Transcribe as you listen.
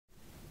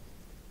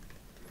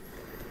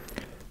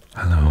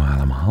Hallo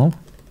allemaal.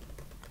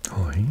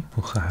 Hoi,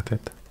 hoe gaat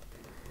het?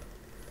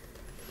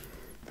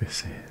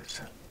 This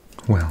is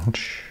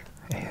Welsh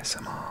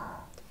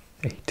ASMR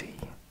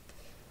 82.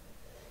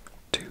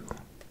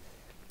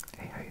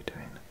 Hey, how you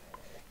doing?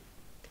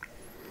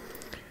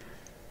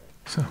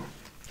 So,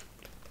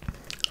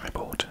 I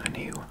bought a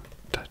new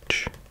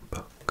Dutch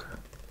book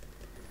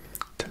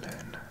to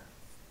learn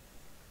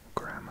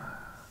grammar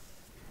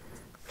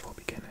for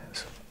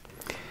beginners,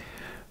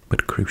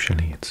 but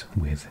crucially it's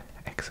with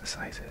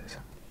exercises.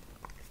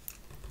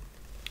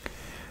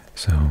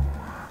 So,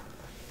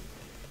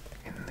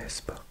 in this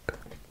book,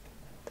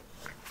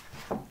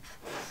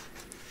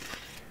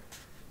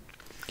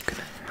 you can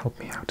help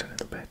me out a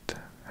little bit,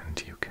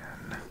 and you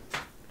can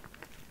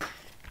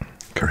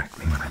correct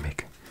me when I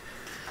make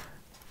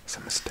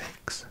some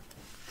mistakes.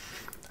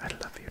 I'd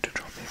love you to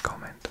drop me a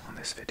comment on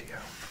this video.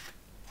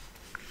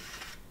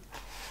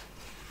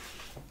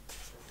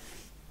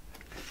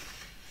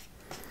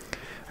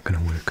 I'm going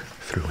to work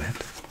through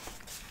it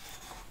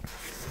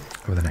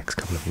over the next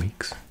couple of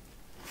weeks.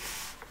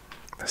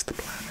 That's the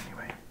plan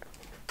anyway.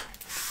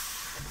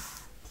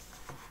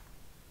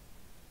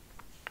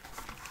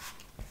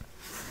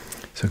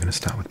 So we're going to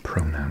start with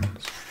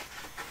pronouns.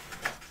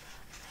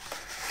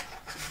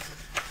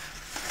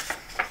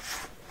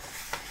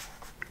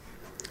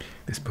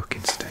 This book,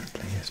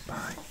 incidentally, is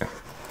by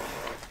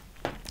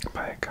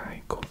a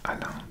guy called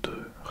Alain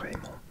de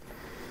Raymond.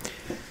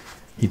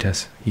 He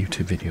does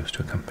YouTube videos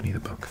to accompany the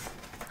book,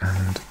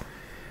 and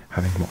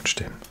having watched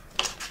him,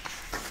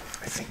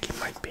 I think he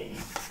might be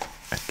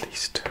at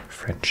least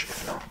French,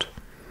 if not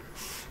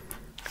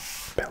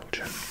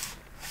Belgian.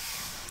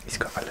 He's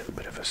got a little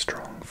bit of a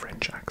strong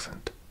French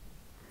accent.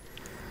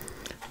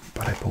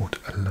 But I bought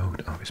a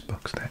load of his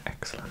books, they're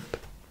excellent.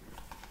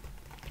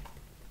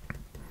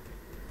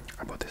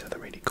 I bought this other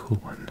really cool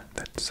one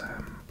that's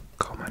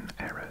common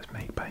errors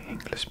made by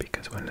English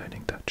speakers when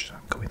learning Dutch, so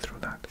I'm going through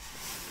that.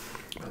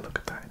 We'll look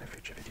at that in a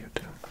future video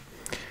too.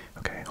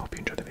 Okay, I hope you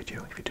enjoyed the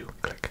video. If you do,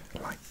 click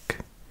like.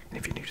 And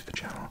if you're new to the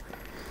channel,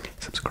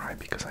 subscribe,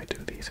 because I do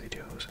these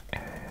videos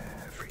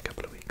every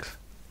couple of weeks.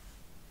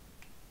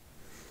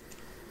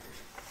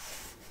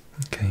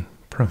 Okay,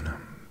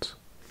 pronouns.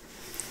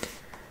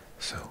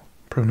 So,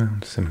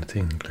 pronouns similar to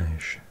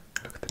English.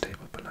 Look at the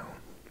table below.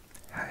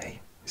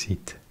 Hij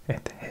ziet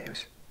het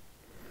huis.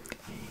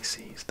 He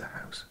sees the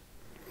house.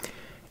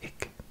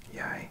 Ik,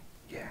 jij,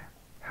 je,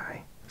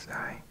 hij,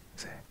 zij,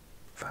 ze,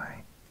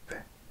 wij, we,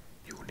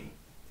 jullie,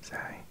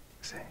 zij,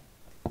 ze,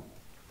 u.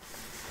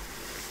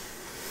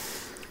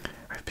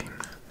 I've been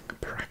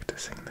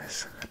practicing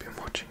this. I've been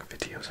watching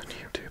videos on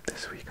YouTube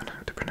this week on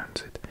how to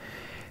pronounce it.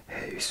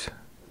 Huis.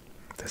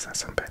 Does that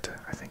sound better?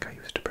 I think I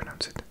used to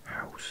pronounce it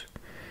house.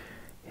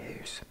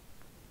 Huis.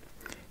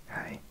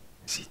 Hij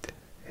ziet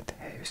het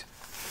huis.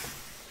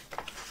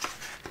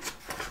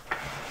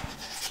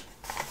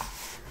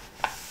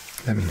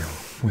 Let me know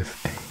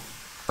with a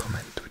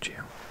comment, would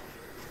you?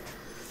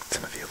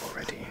 Some of you have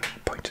already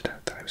pointed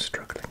out that I was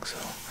struggling, so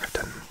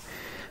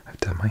I've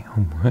done my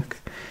homework.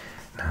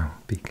 Now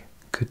be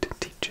good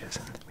teachers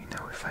and let me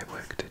know if I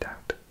worked it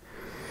out.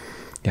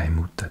 Jij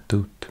moet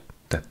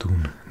dat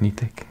doen,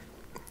 niet ik.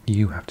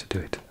 You have to do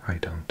it, I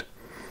don't.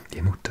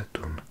 Je moet dat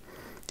doen.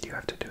 You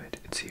have to do it,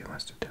 it's you who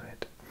has to do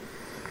it.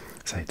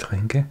 Zij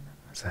drinken,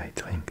 zij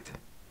drinkt.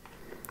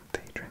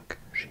 They drink,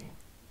 she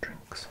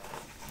drinks.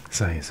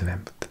 Zij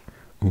zwemt,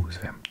 u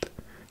zwemt.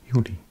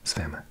 Jullie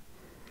zwemmen.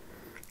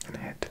 En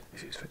het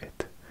is used for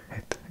it.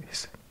 Het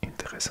is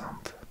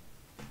interessant.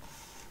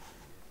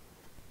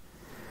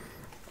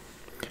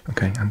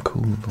 Okay, I'm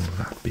cool with all of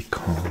that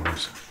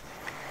because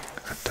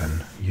I've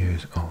done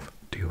years of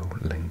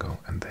Duolingo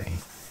and they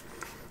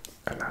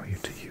allow you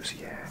to use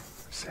yeah,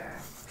 ze,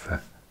 ve,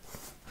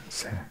 and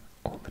ze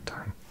all the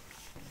time.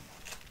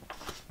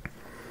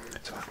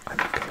 So I'm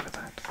okay with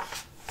that.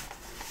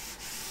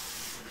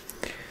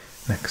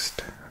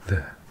 Next,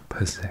 the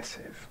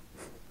possessive.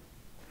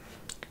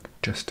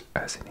 Just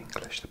as in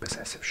English, the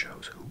possessive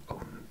shows who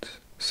owns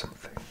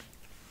something.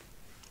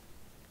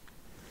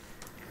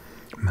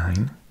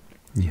 Mijn,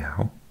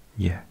 jou,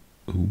 je,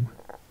 u,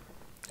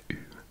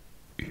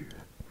 u.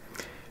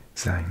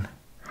 Zijn,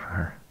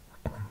 haar,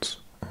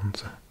 ons,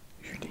 onze,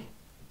 jullie,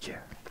 je.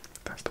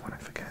 That's the one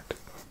I forget.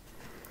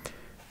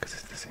 Because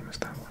it's the same as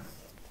that one.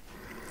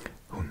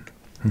 Hun,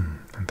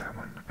 and that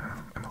one,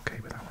 I'm okay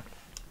with that one.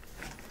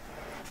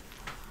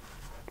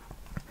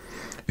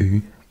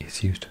 U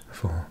is used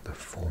for the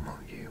formal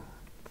you,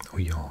 or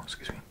your,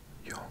 excuse me,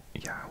 your,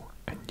 jou,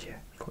 and je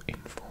for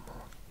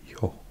informal,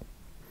 your.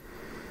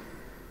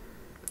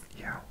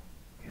 Jou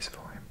is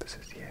for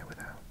emphasis, yeah,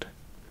 without.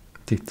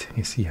 Dit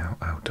is jouw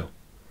auto.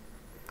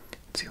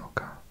 It's your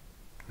car,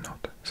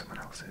 not someone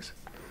else's.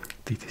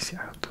 Dit is je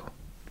auto.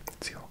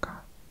 It's your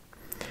car.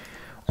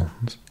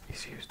 Ons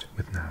is used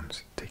with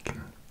nouns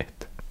taking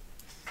it.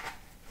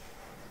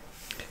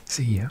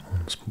 Zie je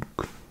ons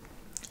boek?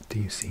 Do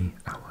you see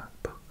our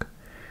book?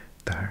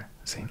 Daar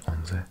zijn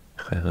onze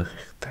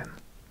gerechten.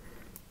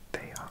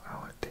 They are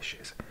our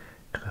dishes.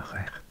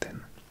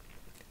 Gerechten.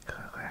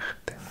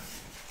 Gerechten.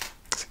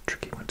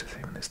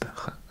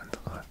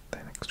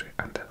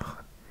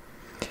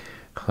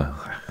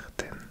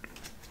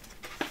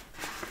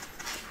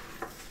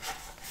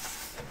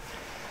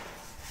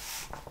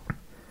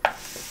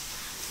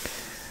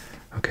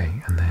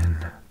 Okay, and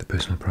then the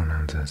personal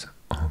pronouns as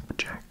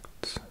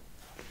objects.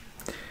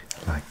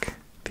 Like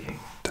the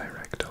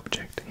direct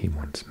object, he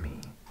wants me,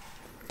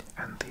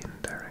 and the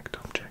indirect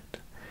object,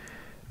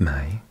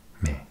 mij,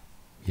 me,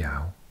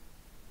 jou,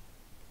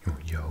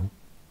 yo,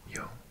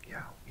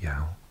 jou,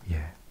 jou,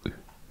 je, u,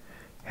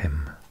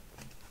 hem.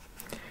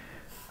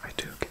 I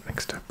do get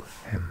mixed up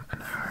with him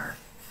and her.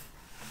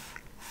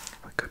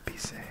 It could be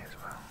ze as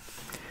well.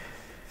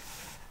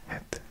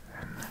 Het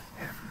and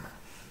him,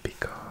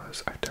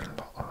 because I've done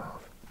a lot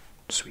of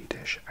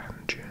Swedish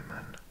and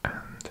German,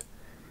 and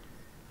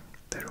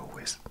they're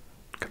always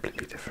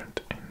completely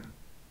different in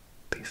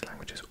these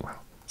languages.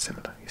 Well,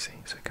 similar, you see,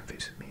 so it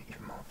confuses me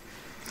even more.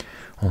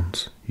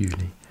 Ons,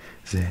 jullie,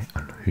 zij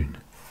en hun.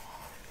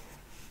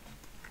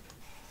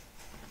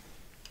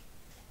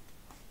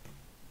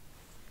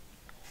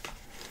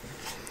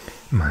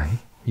 Mij,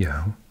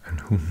 jou,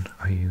 and hun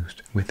are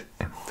used with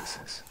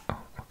emphasis.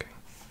 Oh, okay,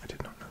 I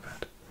did not know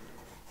that.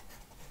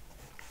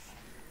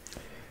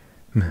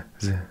 Me,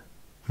 ze,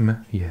 me,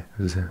 je,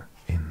 ze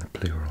in the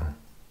plural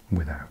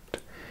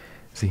without.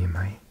 Zie je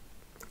mij?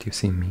 Do you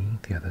see me?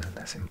 The other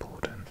less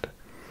important.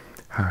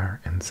 Haar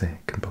and ze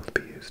can both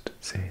be used.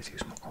 Ze is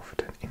used more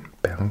often in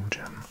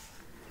Belgium.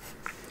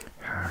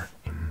 Haar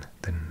in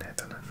the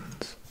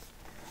Netherlands.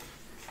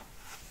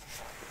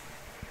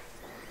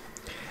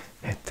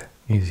 Het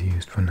is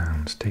used for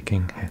nouns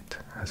taking het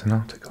as an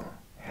article.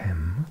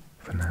 Hem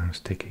for nouns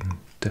taking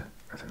de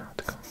as an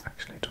article.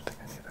 Actually, I don't think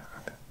I knew that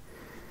either.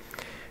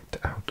 De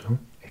auto,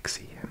 ik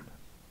zie hem.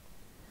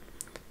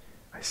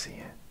 I see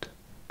it.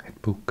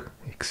 Het boek,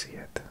 ik zie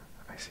het.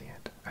 I see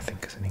it. I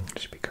think as an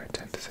English speaker I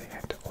tend to say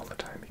it all the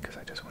time because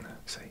I just want to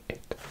say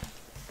it.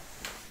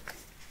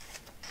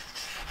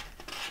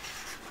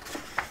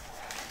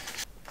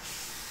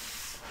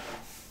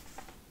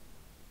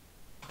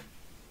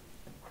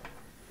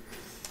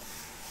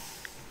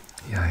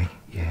 Jij,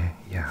 je,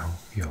 jou,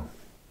 yo.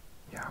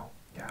 Jou,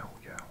 jou,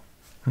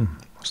 jou.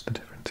 What's the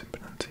difference in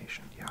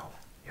pronunciation? Jou,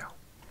 jou.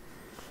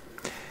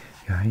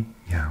 Jij,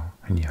 jou,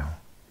 and jou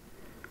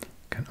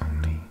can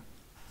only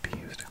be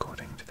used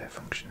according to their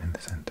function in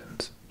the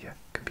sentence, yet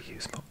can be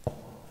used for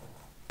all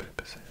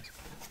purposes.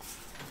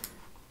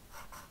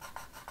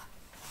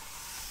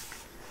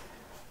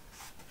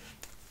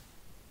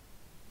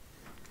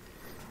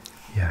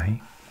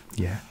 Jij,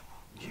 yeah,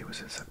 you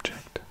as a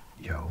subject.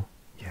 Yo,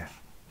 yeah,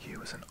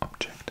 you as an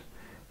object.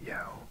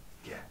 Jou,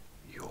 yeah,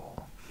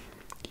 your,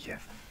 yeah,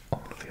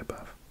 all of the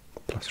above,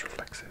 plus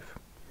reflexive.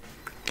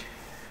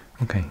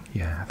 Okay,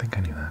 yeah, I think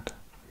I knew that.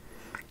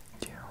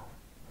 Jou,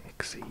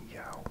 ik zie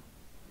jou.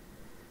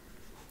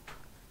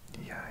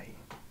 Jij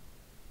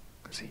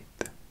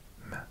ziet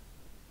me.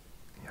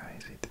 Jij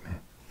ziet me.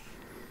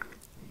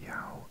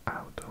 Jouw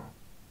auto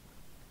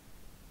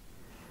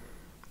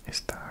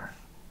is daar.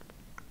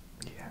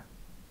 Yeah.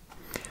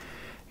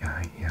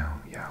 Jij,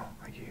 jou, jou.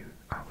 You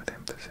are with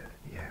emphasis.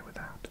 Yeah,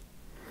 without.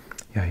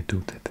 Jij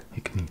doet het,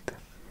 ik niet.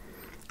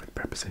 With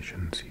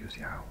prepositions use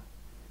jou.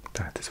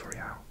 Dat is voor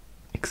jou.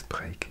 Ik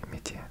spreek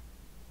met je.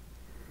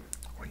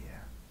 Oh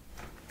yeah.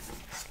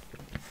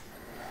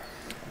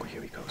 Oh, here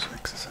we go, some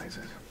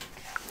exercises.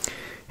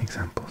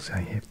 Examples.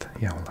 Jij hebt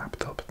jouw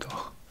laptop,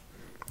 toch?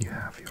 You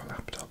have your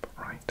laptop,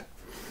 right?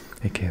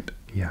 Ik heb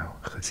jou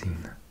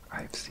gezien.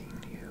 I've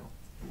seen you.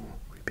 Ooh,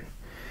 creepy.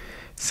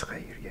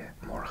 Schreeuw je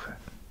morgen?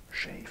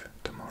 Shave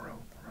tomorrow.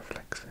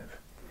 Reflexive.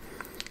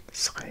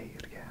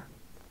 Schreeuw je.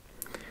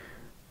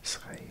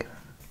 Schreeuwen.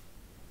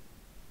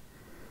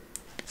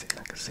 Is it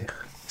like a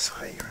zich?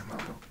 Schreeuwen.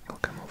 Well, we'll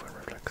come over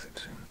reflexive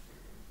soon.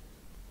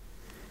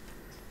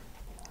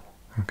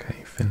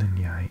 Okay, vinden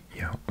jij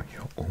jou,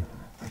 jou, oh,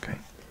 okay.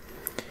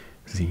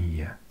 Zie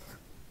je.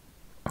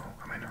 Oh,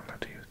 am I not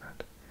allowed to use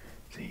that?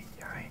 Zie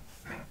jij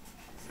me.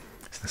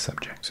 It's the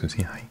subject, so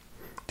zie jij.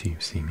 Do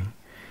you see me?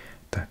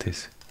 That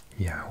is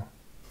jouw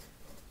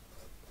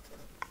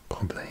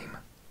probleem.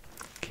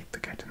 Keep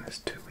forgetting there's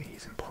two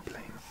E's in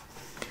probleem.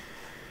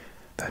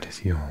 That is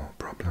your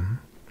problem.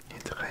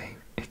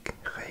 Ik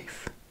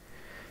geef.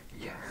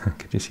 Yeah, I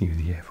could just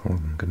use yeah for all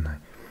of them, couldn't I?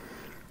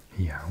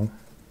 Jou.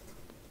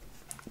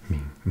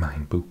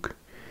 Mijn boek.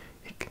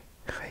 Ik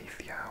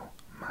geef jou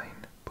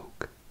mijn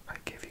boek. I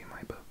give you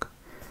my book.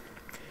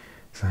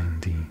 Zijn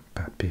die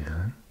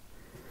papieren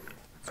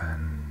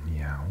van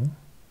jou?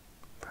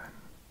 Van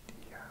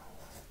jou.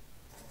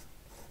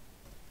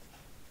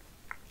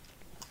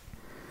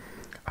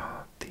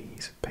 Are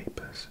these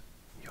papers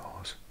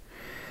yours?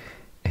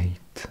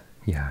 Eet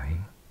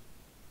jij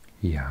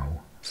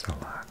jouw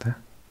salade?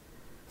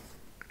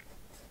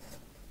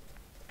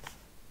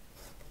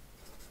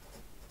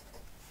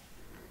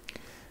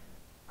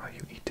 Are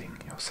you eating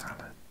your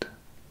salad?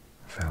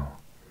 Wel,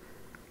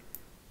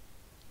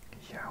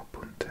 jouw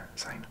punten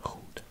zijn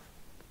goed.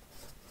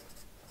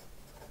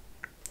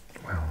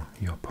 Well,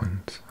 your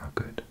points are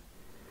good.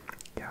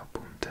 Jouw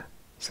punten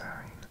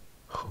zijn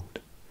goed.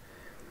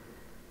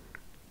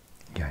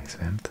 Jij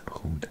zwemt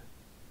goed.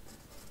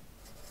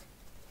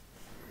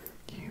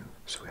 You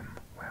swim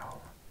well.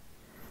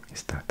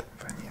 Is dat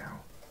van jou?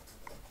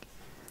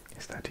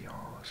 Is dat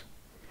yours?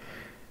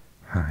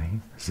 Hij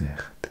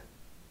zegt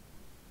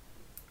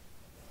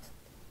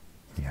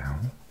jou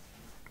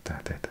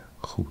dat het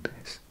goed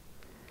is.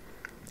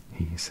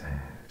 He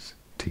says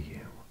to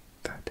you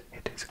that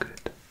it is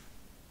good.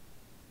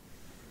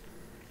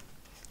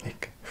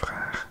 Ik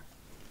vraag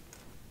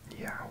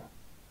jou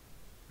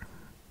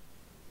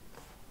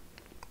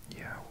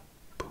jouw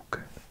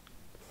boeken.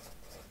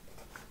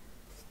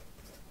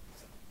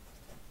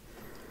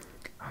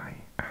 I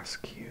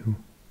ask you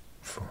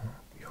for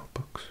your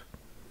books.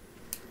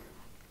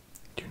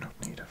 Do not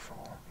need a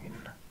for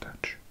in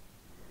Dutch.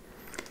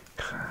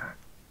 Ga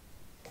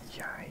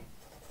jij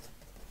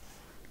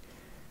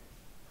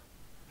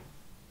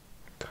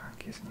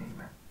drankjes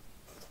nemen?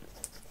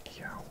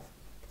 Jou.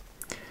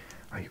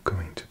 Are you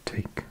going to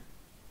take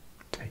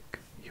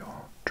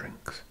your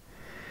drinks?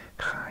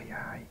 Ga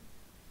jij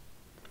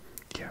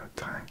jouw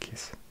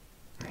drankjes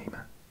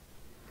nemen?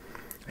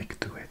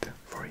 Ik doe het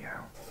voor jou.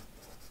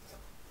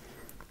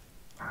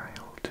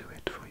 I'll do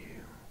it for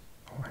you.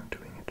 Or I'm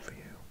doing it for you.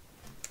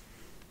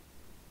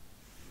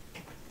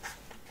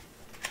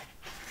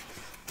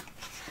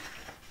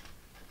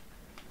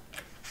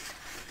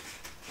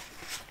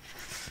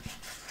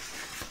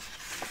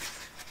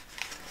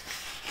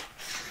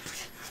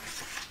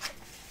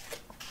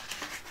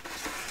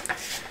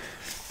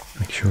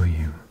 Make sure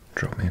you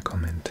drop me a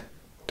comment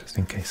just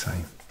in case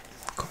I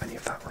got any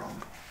of that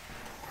wrong.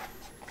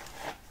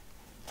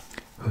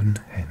 Hun,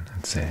 hen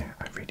and ze,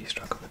 I really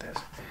struggle with this.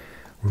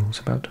 Rules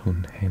about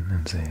hun, hen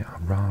and ze are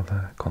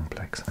rather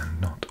complex and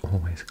not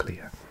always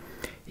clear.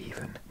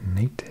 Even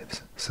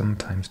natives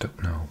sometimes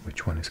don't know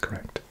which one is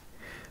correct.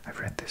 I've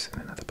read this in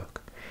another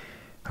book.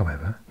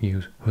 However,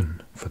 use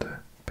hun for the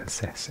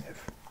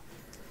possessive.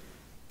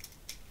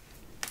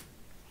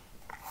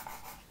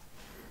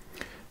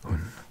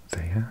 Hun,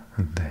 their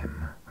and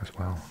them as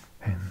well.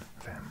 Hen,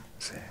 them,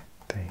 ze,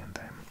 they and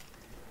them.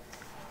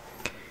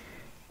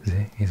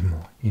 Ze is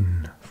more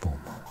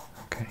informal,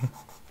 okay?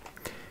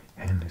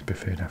 Hen is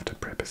preferred after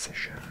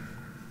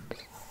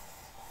prepositions.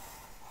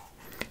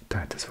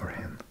 Dat is voor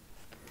hen.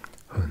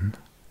 Hun,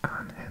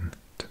 aan hen,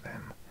 to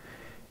them.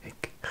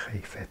 Ik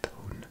geef het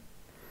hun.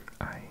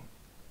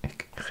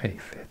 Ik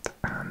geef het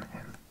aan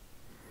hen.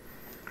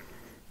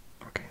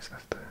 Okay, so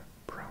that's the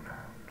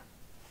pronoun.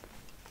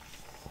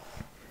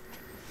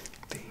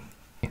 The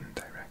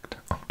indirect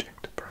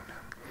object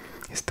pronoun.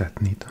 Is dat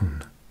niet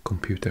hun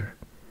computer?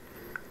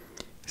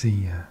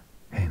 Zie je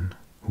hen,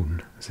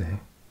 hun, ze?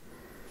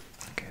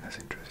 Okay, that's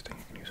interesting.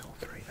 You can use all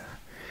three there.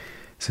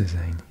 Ze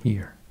zijn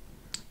hier.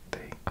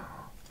 They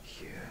are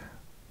here.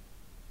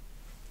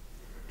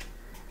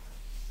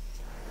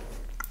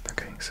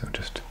 Okay, so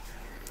just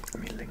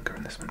let me linger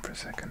on this one for a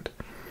second.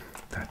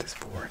 That is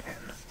for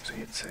hen. So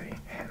you'd say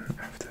hen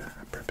after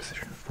a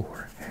preposition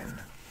for hen.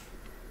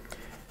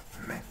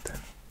 Met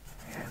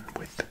hen,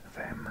 with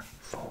them,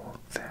 for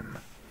them.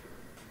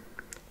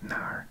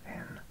 Naar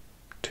hen,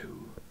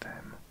 to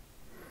them.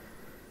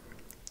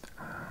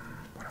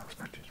 What else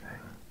might you say?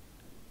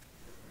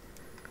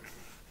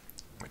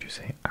 Would you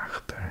say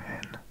achter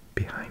hen,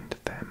 behind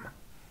them?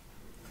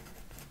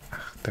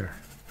 Achter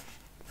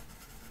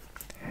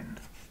hen.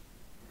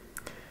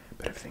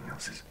 But everything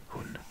else is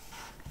hun.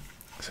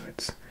 So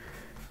it's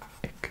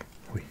ik,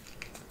 we.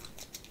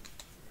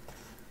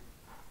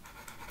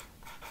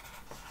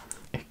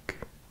 Ik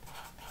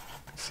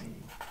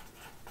zie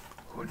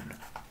hun.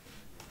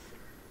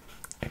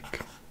 Ik.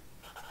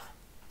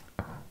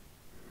 Oh.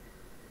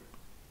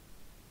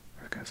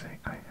 I was going to say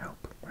I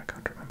help, but I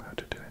can't remember how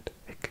to do it.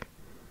 Ik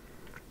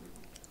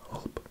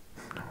help.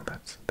 No,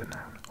 that's the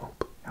noun.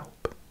 Help.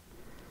 Help.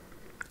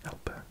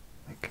 Helpen.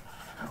 Ik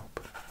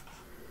help.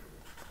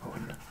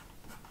 Hun.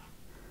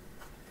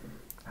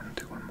 And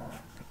do one more.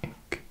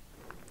 Ik.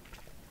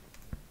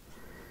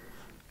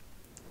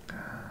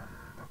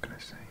 What can I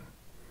say?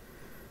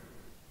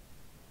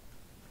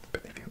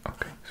 But if you,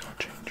 okay, so I'll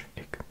change.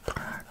 Ik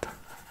praat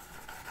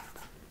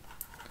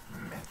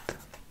met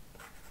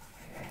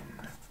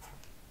hen.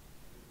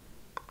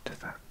 Does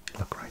that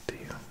look right to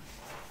you?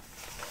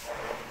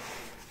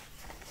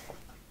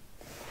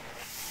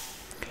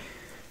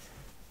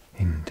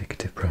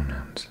 Indicative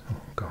pronouns.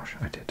 Oh gosh,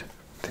 I did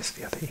this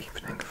the other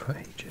evening for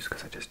ages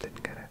because I just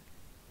didn't get it.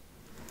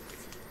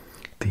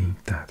 Die,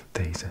 dat,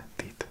 deze,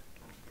 dit.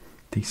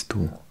 Die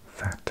stoel,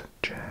 that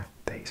chair,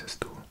 deze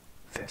stoel,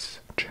 this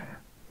chair.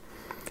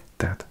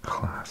 That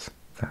glass,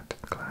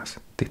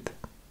 dit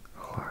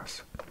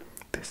glass,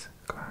 this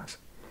glass.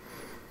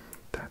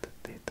 Dat,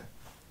 dit,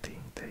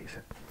 die,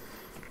 deze.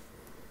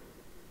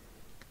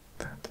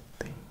 That,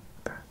 die,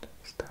 that,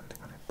 standing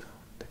on its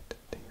own. Dit,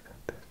 die,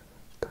 that, this,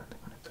 standing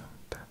on its own.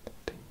 That,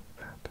 die,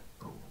 that.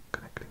 Ooh,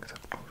 connecting so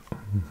close.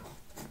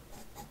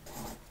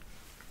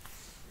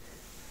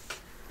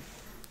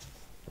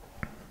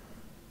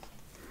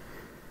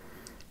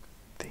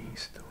 Die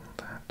stoel,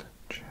 that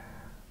chair,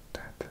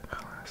 that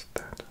glass,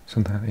 that.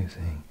 So that is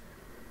a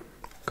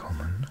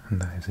common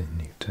and that is a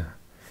neuter.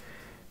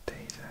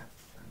 Deze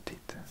and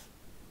dit.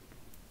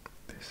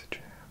 This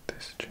chair,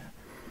 this chair.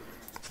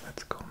 So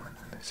that's common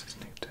and this is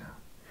neuter.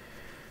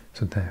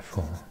 So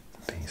therefore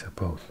the these are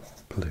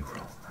both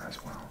plural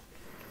as well.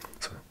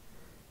 So,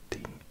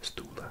 die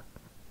stoelen.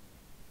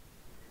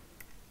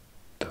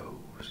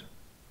 Those.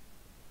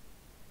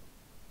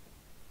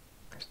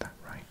 Is that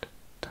right?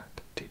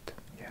 That, dit.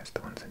 Yes,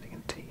 the ones ending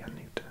in T are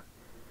neuter.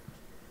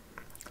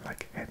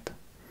 Like het.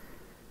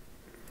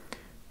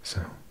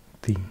 So,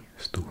 die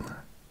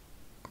stoelen.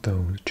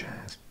 Those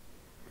chairs.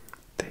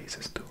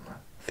 Deze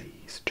stoelen.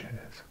 These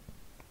chairs.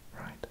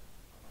 Right?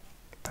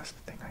 That's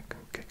the thing I can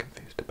get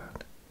confused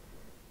about.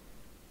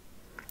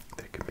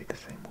 They can be the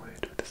same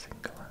word with the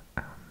singular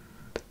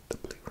and the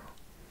plural.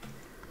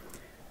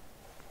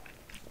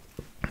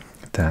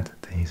 Dat,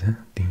 deze,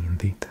 die and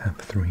dit have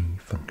three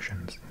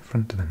functions in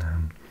front of the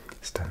noun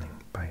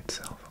standing by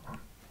itself on.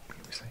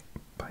 We say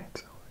by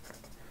itself.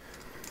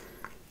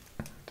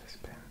 And this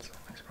pencil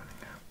is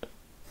running out.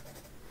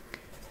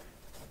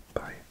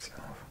 By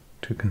itself.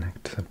 To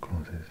connect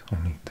subclauses,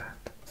 only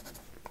that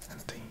and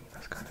the.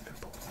 That's kind of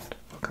important.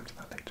 We'll come to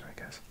that later, I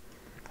guess.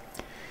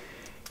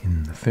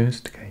 In the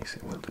first case,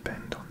 it will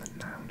depend on the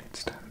noun it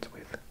stands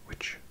with,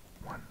 which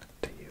one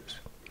to use.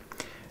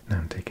 Now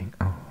I'm taking,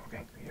 oh,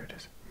 okay, here it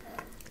is.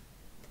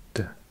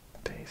 De,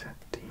 deze,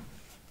 die,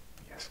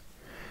 yes.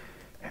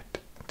 Het,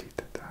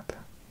 dit, dat.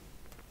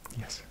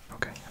 Yes,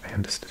 okay, I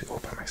understood it all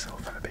by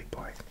myself. I'm a big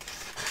boy.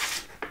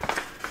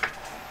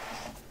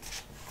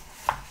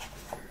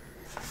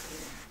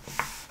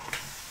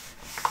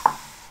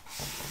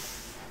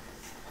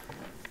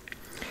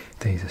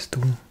 Deze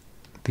stoel,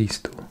 die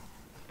stoel.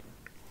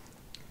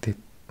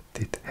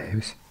 Dit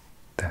huis,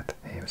 dat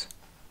huis.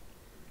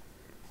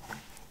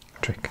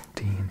 Trick,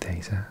 die and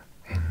deze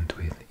end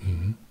with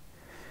E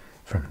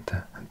from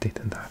the, and dit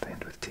and that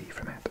end with T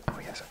from it. Oh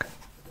yes, okay.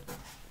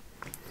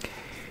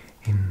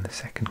 In the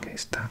second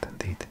case, dat and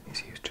dit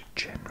is used to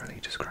generally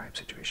describe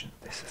situations.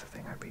 This is the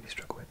thing I really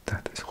struggle with.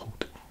 Dat is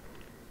goed.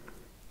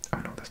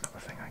 Oh no, that's not the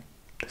thing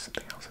there's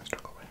something else I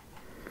struggle with.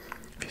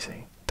 If you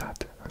say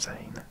dat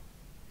zijn,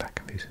 that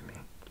confuses me.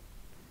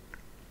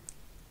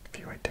 If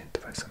you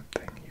identify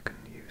something, you can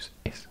use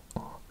is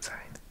or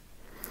zijn.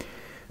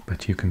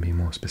 But you can be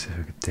more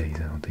specific with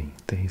deze or die.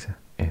 Deze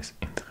is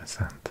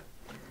interessant.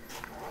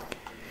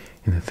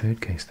 In the third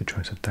case, the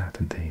choice of dat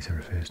and deze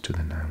refers to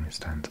the noun it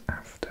stands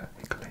after.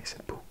 Ik lees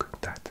het boek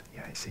dat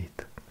jij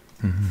ziet.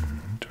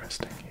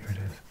 Interesting, here it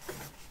is.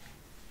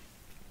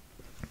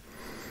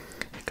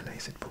 Ik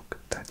lees het boek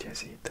dat jij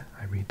ziet.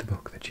 I read the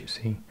book that you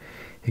see.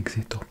 Ik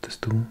zit op de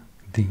stoel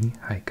die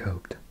hij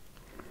koopt.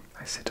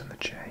 I sit on the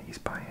chair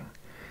he's buying.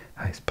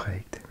 Hij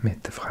spreekt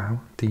met de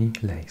vrouw die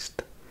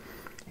leest.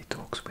 He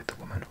talks with the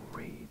woman who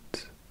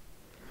reads.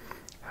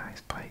 Hij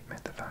spreekt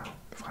met de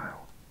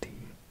vrouw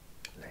die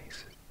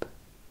leest.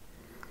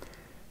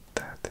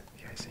 Dat,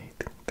 jij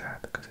ziet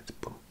dat because it's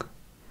book.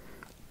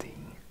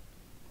 Die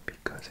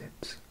because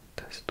it's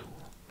de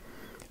stoel.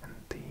 En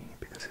die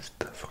because it's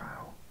de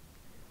vrouw.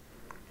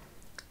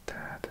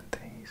 Dat en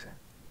deze.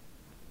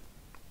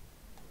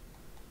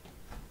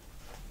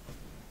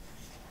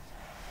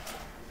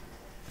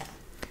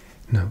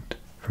 Note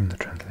from the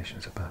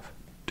translations above,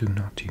 do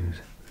not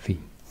use the,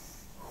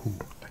 who,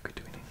 like we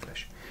do in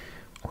English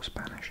or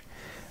Spanish,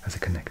 as a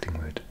connecting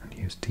word, and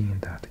use die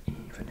and that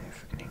even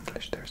if in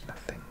English there is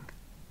nothing,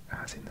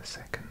 as in the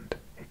second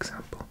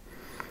example.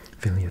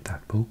 Wil je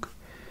dat boek?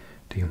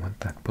 Do you want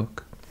that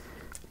book?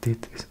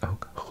 Dit is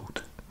ook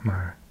goed,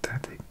 maar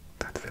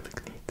dat wil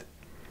ik niet.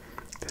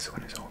 This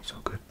one is also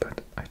good,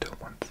 but I don't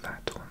want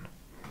that one.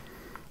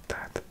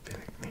 Dat wil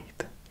ik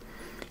niet.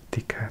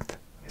 Die kat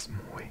is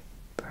mooi.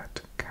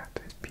 That cat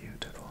is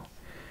beautiful.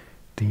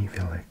 Die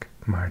wil ik,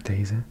 maar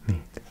deze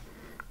niet.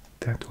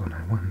 That one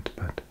I want,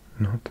 but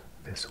not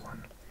this one.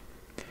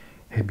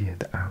 Heb je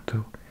de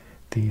auto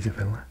die ze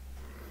willen?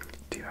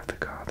 Do you have the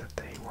car that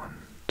they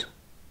want?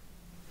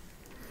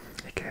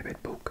 Ik heb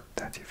het boek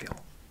dat je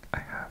wil.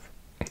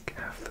 Ik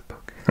have the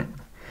book.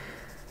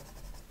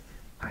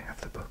 I have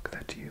the book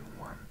that you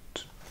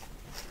want.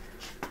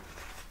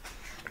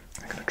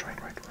 I'm gonna try and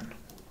write one.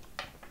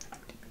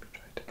 Maybe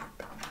try to take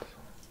balance.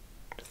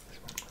 Does this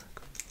one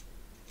work?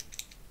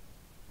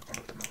 All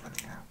of them are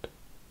running out.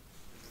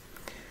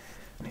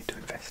 I need to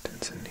invest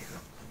in some new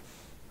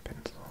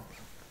pencils.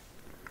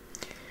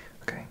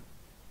 Okay.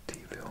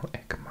 Die wil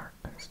ik maar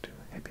eens doen.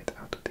 Heb je de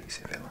auto die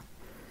ze willen?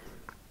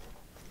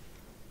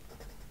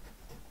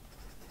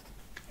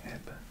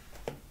 Hebben.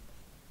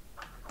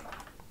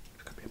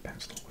 This could be a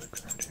pencil that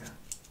works around here.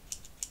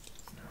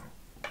 No.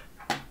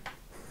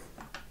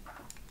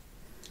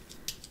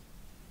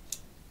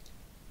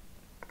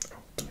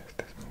 Oh, yes,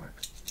 this one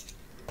works.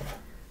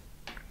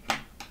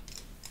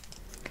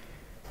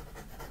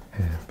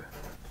 Heb.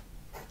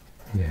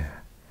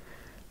 Yeah.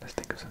 Let's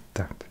think of some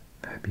that.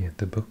 Heb je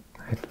het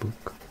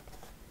boek?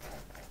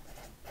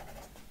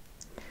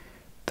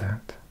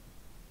 Dat.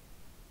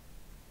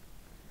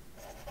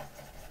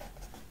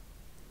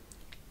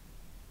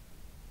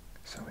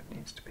 So it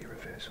needs to be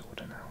reverse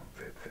order now.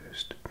 Verb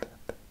first.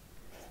 That.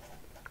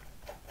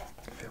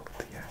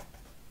 Filth, yeah.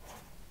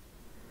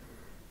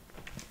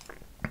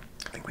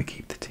 I think we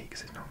keep the T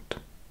because it's not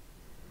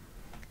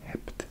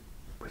hebt.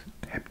 With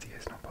hebt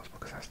is not possible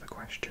because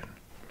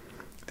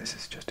this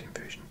is just in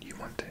version you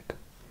want it.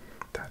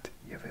 Dat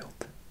je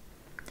wilt.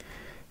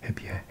 Heb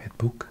je het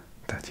boek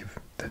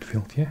dat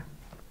wilt je?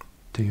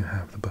 Do you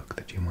have the book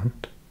that you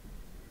want?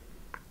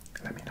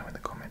 Let me know in the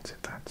comments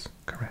if that's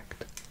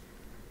correct.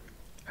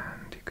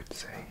 And you could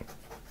say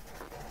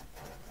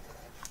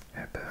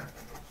hebben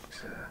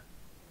ze,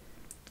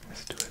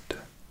 let's do it,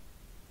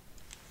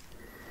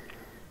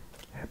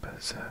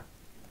 hebben ze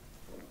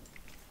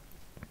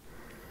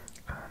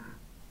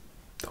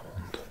de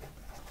hond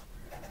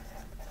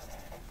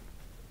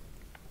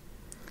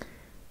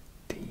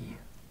die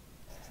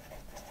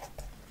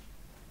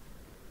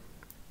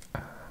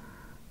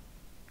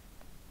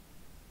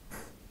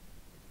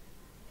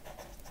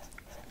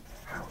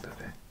houden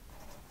we?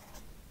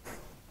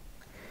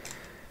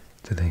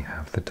 Do they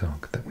have the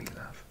dog that we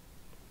love?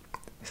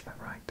 Is that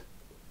right?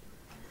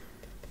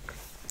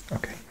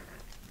 Okay.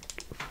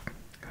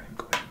 I'm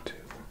going to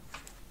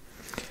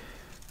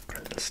put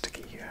a little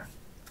sticky here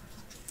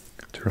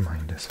to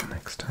remind us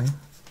next time.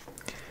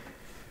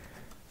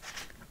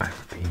 I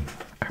would be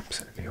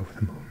absolutely over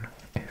the moon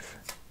if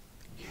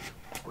you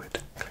would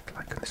click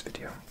like on this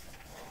video.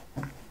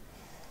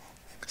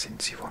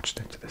 Since you've watched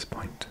it to this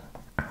point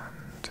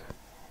and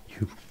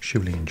you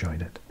surely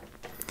enjoyed it,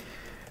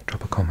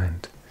 drop a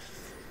comment.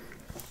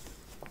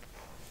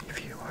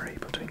 If you are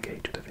able to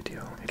engage with the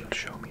video, it'll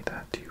show me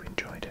that you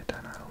enjoyed it,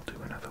 and I'll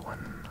do another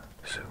one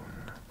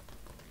soon.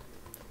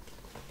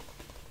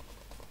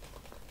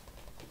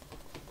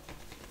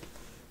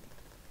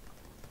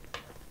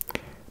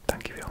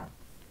 Dankjewel.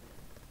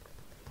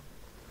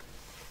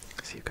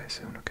 See you guys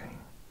soon, okay?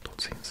 Tot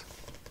ziens.